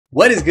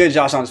What is good,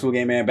 Josh on the School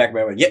Game Man, back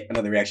with yet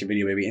another reaction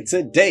video, baby. And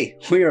today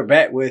we are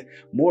back with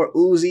more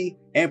Uzi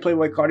and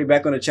Playboi Carti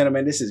back on the channel,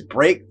 man. This is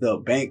Break the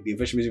Bank, the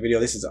official music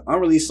video. This is an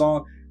unreleased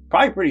song,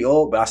 probably pretty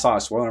old, but I saw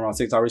it swirling around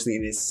TikTok recently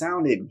and it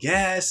sounded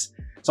gas.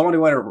 So I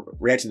wanted to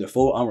react to the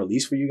full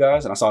unreleased for you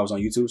guys, and I saw it was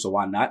on YouTube, so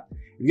why not?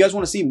 If you guys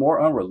want to see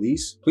more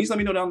unreleased, please let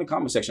me know down in the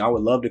comment section. I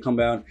would love to come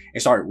down and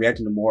start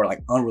reacting to more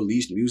like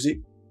unreleased music.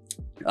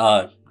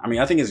 I mean,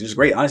 I think it's just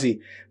great. Honestly,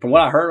 from what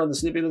I heard on the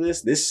snippet of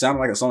this sounded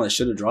like a song that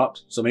should have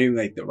dropped. So maybe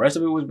like the rest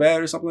of it was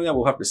bad or something like that.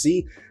 We'll have to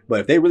see. But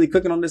if they really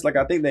cooking on this, like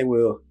I think they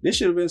will, this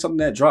should have been something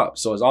that dropped.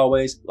 So as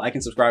always, like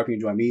and subscribe if you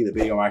enjoy me, the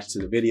video, reaction to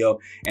the video.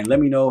 And let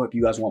me know if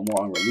you guys want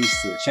more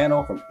unreleased to the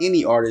channel from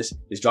any artist.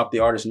 Just drop the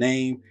artist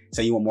name,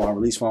 say you want more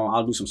unreleased from.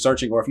 I'll do some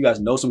searching. Or if you guys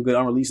know some good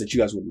unreleased that you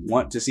guys would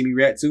want to see me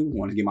react to,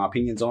 want to get my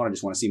opinions on, or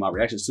just want to see my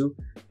reactions to,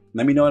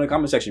 let me know in the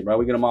comment section, bro.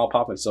 We get them all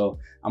popping. So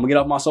I'm gonna get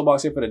off my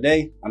soapbox here for the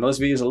day. I know this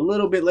video is a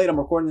little bit late. I'm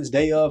recording this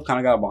day of, kind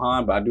of got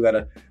behind, but I do got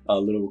a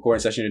little recording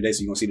session today,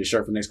 so you're gonna see the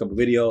shirt for the next couple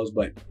videos.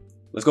 But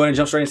let's go ahead and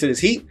jump straight into this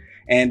heat.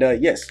 And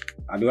yes,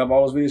 I do have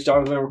all those videos y'all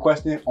have been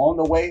requesting on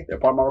the way. They're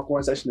part of my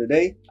recording session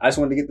today. I just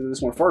wanted to get to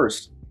this one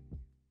first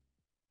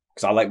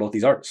because I like both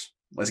these artists.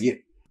 Let's get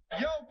it.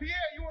 Yo, Pierre,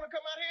 you wanna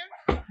come out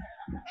here?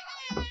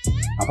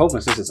 I'm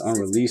hoping since it's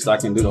unreleased, I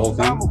can do the whole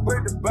thing. I'ma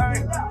break the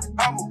bank.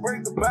 I'ma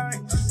break the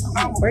bank.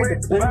 I'ma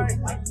break the bank.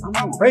 I'm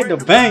gonna break the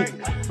bank.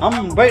 I'm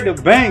gonna break the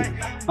bank.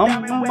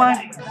 I'm gonna break.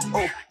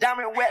 Oh,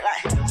 diamond wet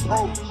like.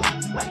 Oh.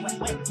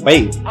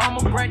 Wait. I'ma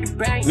break the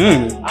bank.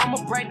 I'ma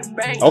break the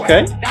bank.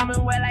 Okay.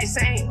 Diamond wet like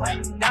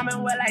Saint.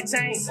 Diamond wet like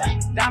Tank.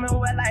 Diamond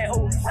wet like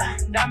oh.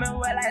 Diamond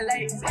wet like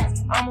late.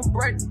 I'ma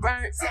break the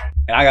bank.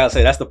 And I gotta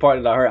say, that's the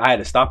part that I heard. I had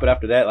to stop it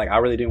after that. Like, I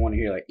really didn't want to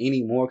hear like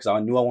any more because I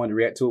knew I wanted to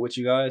react to it with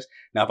you guys.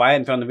 Now, if I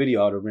hadn't found the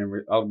video, I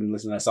would have been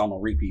listening to that song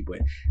on repeat. But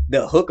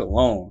the hook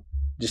alone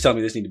just tell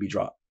me this need to be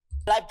dropped.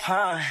 Like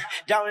pond,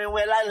 diamond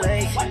wet like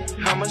lake.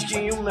 How much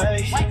can you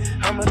make?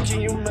 How much can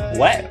you make?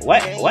 What?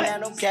 You ain't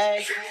got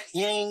okay.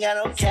 You ain't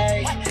got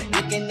okay.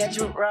 Looking at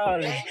you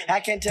rolling, I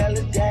can't tell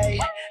the day.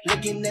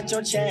 Looking at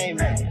your chain,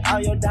 man, all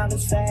your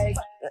diamonds fake.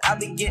 I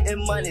be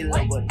getting money,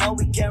 like, but no,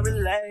 we can't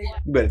relate.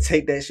 You better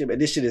take that shit, but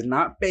this shit is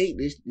not fake.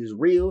 This is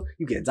real.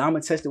 You can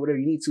diamond test it, whatever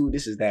you need to.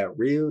 This is that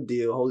real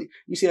deal. Holy,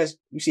 you see that?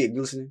 You see it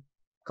glistening?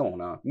 Come on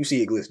now, you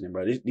see it glistening,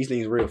 bro. These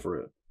things real for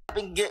real.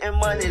 Been getting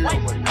money,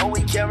 like, but no,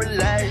 we can't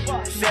relate.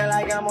 Feel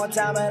like I'm on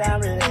time, but I'm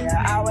really an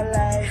hour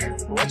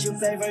late. What you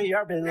pay for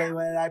your bill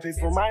when I pay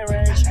for my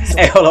range? So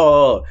hey, hold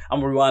on. I'm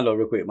gonna rewind though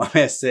real quick. My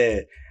man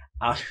said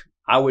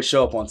I would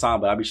show up on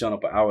time, but I'd be showing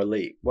up an hour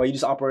late. Well, you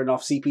just operating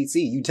off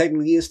CPT. You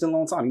technically is still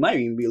on time. You might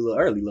even be a little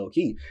early, low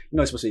key. You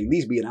know, it's supposed to at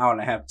least be an hour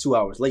and a half, 2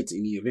 hours late to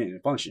any event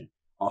and function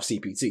off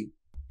CPT.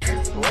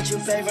 what you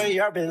pay for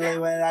your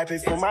bill when I pay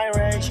for my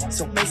range?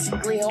 So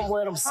basically, I'm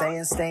what I'm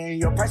saying, stay in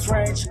your price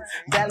range.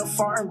 Battle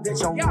farm,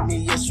 bitch, on with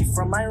me, yes, you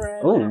from my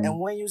range. Ooh. And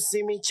when you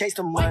see me chase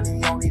the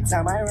money, only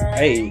time I range.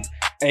 Hey,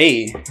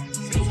 hey.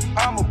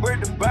 I'ma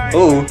break the bank.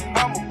 Ooh.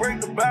 I'ma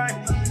break the bank.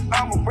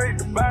 I'ma break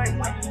the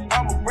bank.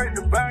 I'ma break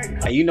the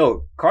bank. You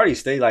know, Carti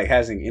stay like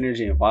has an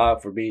energy and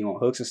vibe for being on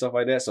hooks and stuff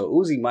like that. So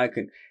Uzi might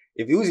could,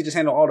 if Uzi just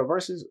handle all the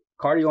verses,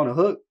 Carti on a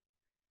hook,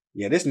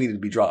 yeah, this needed to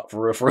be dropped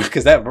for real,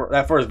 because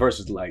that first verse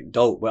was like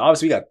dope. But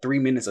obviously, we got 3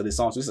 minutes of this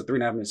song, so this is a 3.5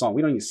 minute song.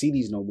 We don't even see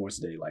these no more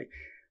today. Like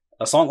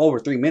a song over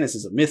 3 minutes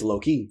is a myth, low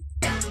key.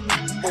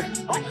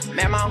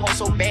 Man, my hoe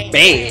so bad.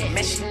 Bad.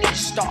 Man, she need to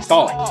stop.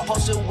 Stop.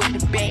 Posted with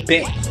the bag.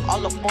 Bad.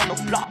 All up on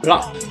the block.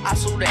 Block. I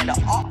saw that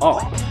the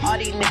all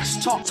these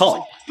niggas talk.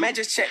 Talk. Man,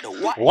 just check the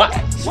what. What?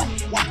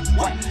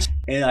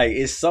 And like,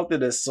 it's something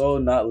that's so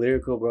not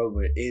lyrical, bro,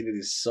 but it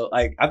is so,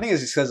 like, I think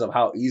it's just because of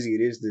how easy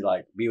it is to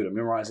like be able to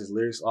memorize his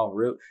lyrics off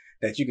rip,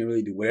 that you can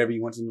really do whatever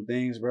you want to do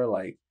things, bro.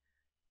 Like,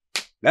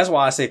 that's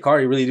why I say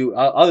Carti really do,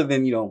 other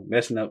than, you know,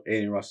 messing up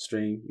Aiden Ross's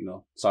stream, you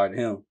know, sorry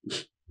to him,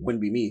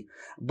 wouldn't be me.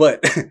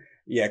 But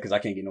yeah, because I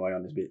can't get nobody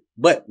on this bit.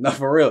 But no,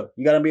 for real,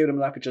 you gotta be able to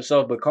knock it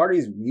yourself. But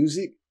Carti's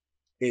music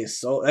is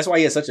so, that's why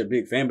he has such a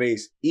big fan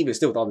base, even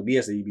still with all the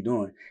BS that he be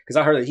doing. Because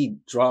I heard that he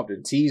dropped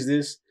and teased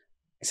this,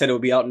 said it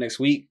would be out next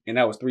week, and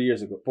that was 4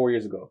 years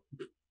ago.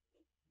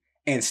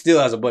 And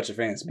still has a bunch of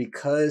fans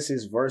because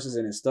his verses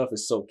and his stuff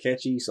is so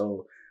catchy,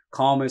 so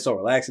calm and so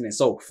relaxing and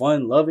so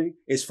fun-loving.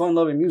 It's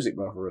fun-loving music,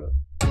 bro, for real.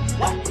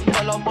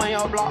 Pull up on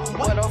your block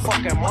with a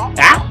fucking mop.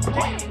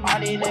 All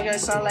these niggas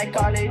sound like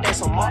Carti, they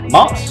some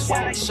mops.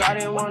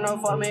 Shawty wanna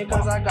fuck me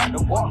cause I got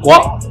the walk.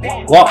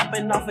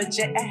 Popping off a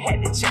jet, I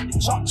had to check the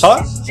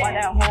charts. Why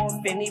that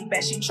whole Finny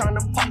bet she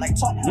tryna pop like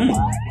talk.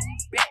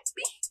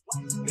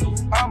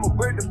 I'ma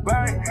break the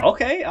bank.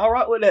 Okay, I'll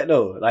rock with that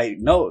though. Like,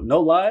 no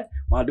lie,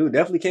 my dude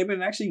definitely came in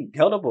and actually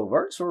held up a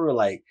verse for real.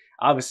 Like,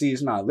 obviously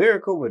it's not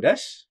lyrical, but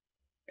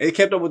it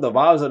kept up with the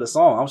vibes of the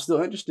song. I'm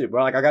still interested,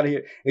 bro. Like, I gotta hear,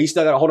 and you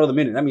still got a whole other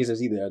minute. That means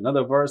there's either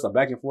another verse or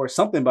back and forth,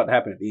 something about to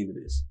happen at the end of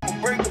this.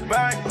 I'ma break the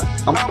bank.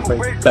 I'm gonna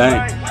break the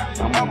bank.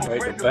 I'm gonna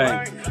break the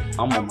bank.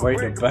 I'm gonna break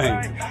the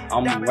bank.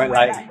 I'm gonna wet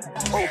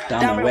like,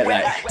 diamond wet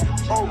like.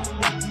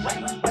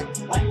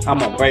 I'm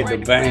gonna break the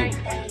bank.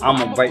 I'm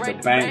gonna break the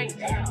bank.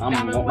 I'm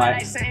gonna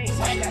like.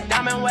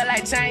 Diamond wet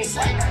like chains.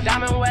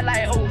 Diamond wet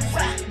like ooh.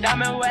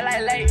 Diamond wet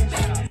like late.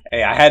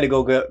 Hey, I had to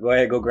go ahead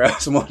and go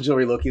grab some more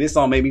jewelry, low key. This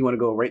song made me want to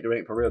go rate the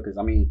rate for real, because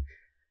I mean,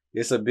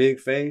 it's a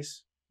big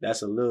face.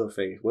 That's a little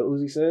face. What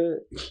Uzi said?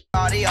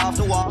 Party off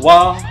the wall.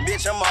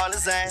 Bitch, I'm on the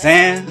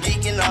Zan.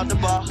 Geeking off the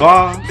bar.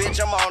 Bitch,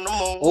 I'm on the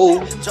moon. Ooh.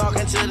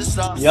 Talking to the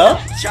stars.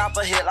 Yeah.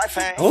 Chopper hit like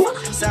fang. Ooh.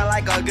 Sound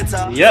like a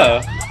guitar.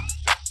 Yeah.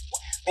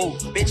 Ooh,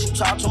 bitch, you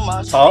talk too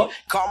much. Talk.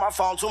 Call my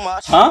phone too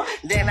much. Huh?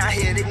 Then I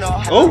hit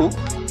ignore. Ooh.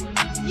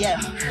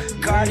 Yeah.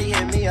 Cardi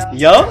hit me up.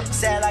 Yo.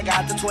 Said I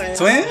got the twins.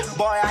 Twins?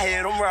 Boy, I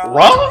hit them raw.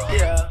 Raw?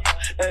 Yeah.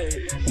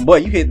 Hey. Boy,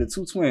 you hit the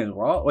two twins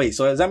raw. Wait,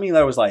 so does that mean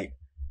there was like,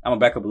 I'm gonna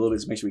back up a little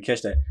bit to make sure we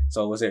catch that.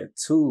 So was it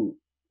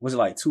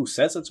like two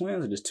sets of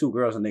twins or just two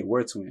girls and they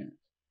were twins?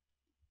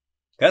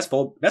 That's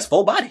full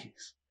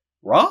bodies.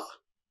 Raw?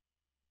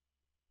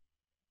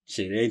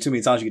 Shit, there ain't too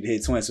many times you get to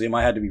hit twins, so it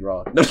might have to be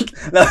raw.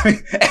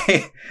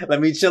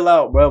 let me chill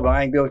out, bro, but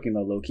I ain't joking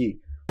though, low key.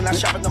 I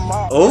shop in the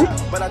mall.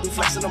 Oh? But I do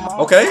flex in the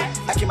mall. Okay.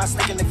 I keep my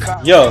stick in the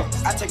car. Yo.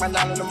 I take my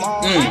nine in the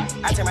mall.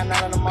 I take my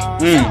nine in the mall.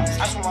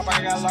 I swear my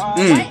pocket got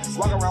lost.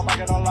 Walk around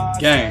pocket on lost.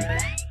 Gang.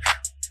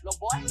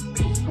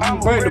 I'm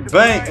gonna break the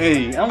bank.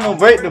 Hey, I'm gonna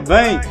break the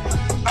bank.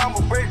 I'm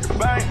gonna break the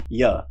bank.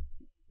 Yeah.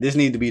 This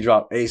needs to be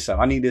dropped ASAP.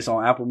 I need this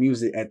on Apple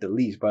Music at the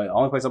least, but the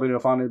only place I'll be able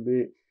to find it a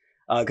bit.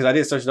 Because I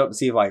did search it up to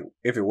see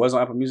if it was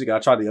on Apple Music. I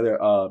tried the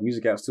other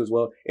music apps too as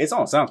well. It's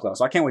on SoundCloud,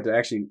 so I can't wait to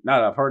actually,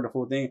 now that I've heard the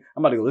full thing,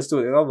 I'm about to go listen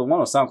to it. The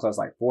one on SoundCloud is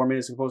like 4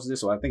 minutes to post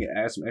this, so I think it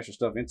adds some extra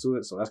stuff into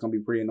it, so that's going to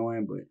be pretty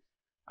annoying, but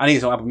I need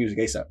it on Apple Music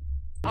ASAP.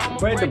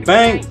 Break the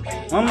bank.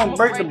 I'm gonna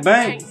break the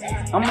bank.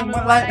 I'm gonna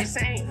wet like.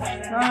 I'm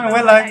gonna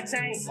wet like.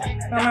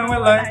 I'm gonna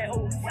wet like.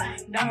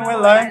 I'm gonna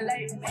wet like.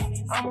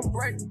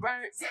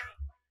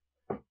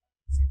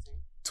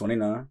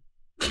 29.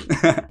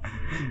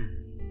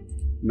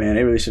 Man,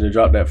 they really should have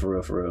dropped that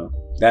for real.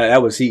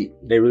 That was heat.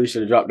 They really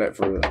should have dropped that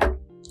for real.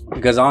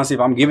 Because honestly, if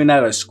I'm giving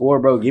that a score,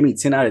 bro, give me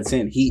 10 out of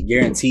 10. Heat,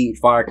 guaranteed,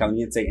 fire,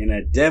 caliente, and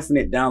a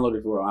definite download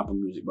it for Apple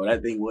Music, bro.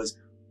 That thing was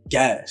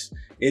gas.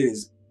 It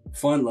is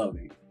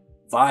fun-loving,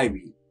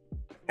 vibey,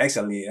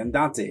 excellent,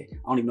 andante. I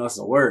don't even know if it's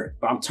a word,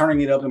 but I'm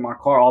turning it up in my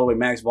car all the way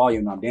max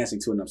volume, and I'm dancing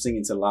to it, and I'm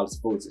singing to the loudest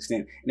fullest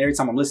extent. And every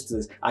time I'm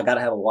listening to this, I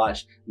gotta have a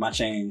watch, my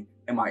chain,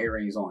 and my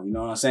earrings on. You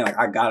know what I'm saying? Like,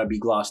 I gotta be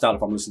glossed out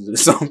if I'm listening to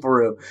this song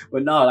for real.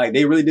 But no, like,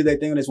 they really did that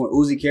thing on this one.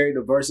 Uzi carried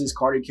the verses,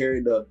 Carti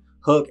carried the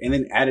hook, and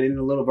then added in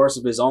a little verse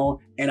of his own.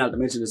 And not to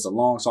mention, it's a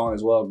long song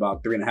as well,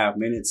 about 3.5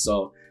 minutes.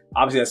 So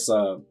obviously, that's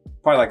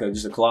probably like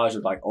just a collage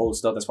of like old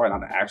stuff. That's probably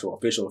not the actual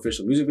official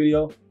music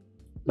video.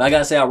 But I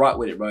gotta say, I rock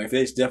with it, bro. If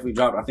it's definitely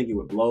dropped, I think it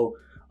would blow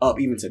up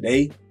even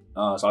today.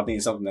 So I think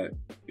it's something that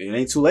it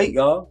ain't too late,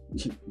 y'all.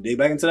 Dig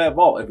back into that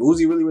vault. If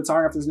Uzi really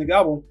retiring after this nigga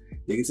album,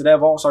 dig into that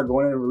vault, start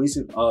going in and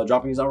releasing,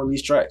 dropping these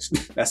unreleased tracks.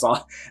 That's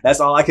all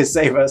I can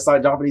say, bro.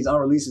 Start dropping these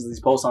unreleases, these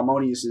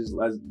post-harmoniouses,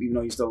 even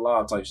though he's still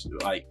alive type shit.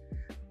 Like,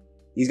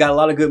 he's got a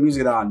lot of good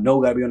music that I know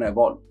gotta be on that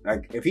vault.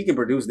 Like, if he can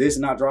produce this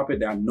and not drop it,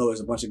 then I know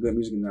there's a bunch of good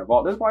music in that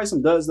vault. There's probably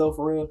some duds though,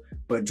 for real,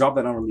 but drop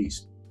that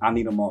unreleased. I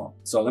need them all.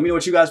 So let me know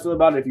what you guys feel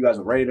about it, if you guys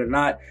are rated or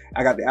not.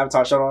 I got the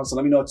Avatar show on, so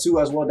let me know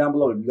too as well down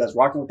below. If you guys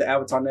rocking with the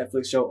Avatar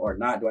Netflix show or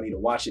not, do I need to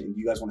watch it? And do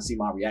you guys want to see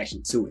my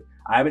reaction to it?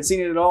 I haven't seen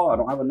it at all. I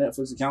don't have a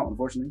Netflix account,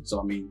 unfortunately. So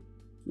I mean,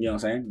 you know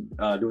what I'm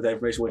saying? Do with that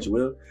information what you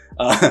will.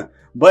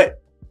 But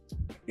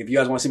if you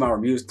guys want to see my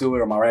reviews to it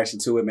or my reaction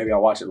to it, maybe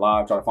I'll watch it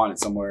live, try to find it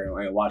somewhere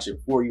and watch it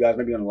for you guys.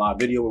 Maybe on a live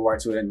video, we'll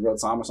watch it in real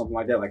time or something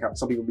like that, like how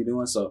some people be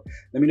doing. So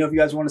let me know if you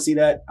guys want to see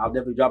that. I'll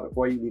definitely drop it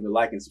for you. Leave a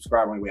like and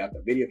subscribe on the way out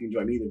the video. If you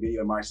enjoy me, the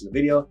video, and my reaction to the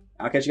video.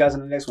 I'll catch you guys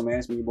in the next one, man.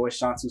 It's me, your boy,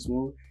 Sean Too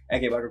Smooth,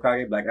 aka Black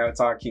Okage, Black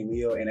Avatar, King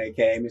Leo, and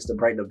aka Mr.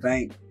 Break the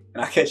Bank.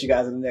 And I'll catch you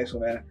guys in the next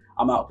one, man.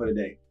 I'm out for the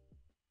day.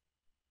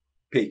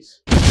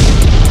 Peace.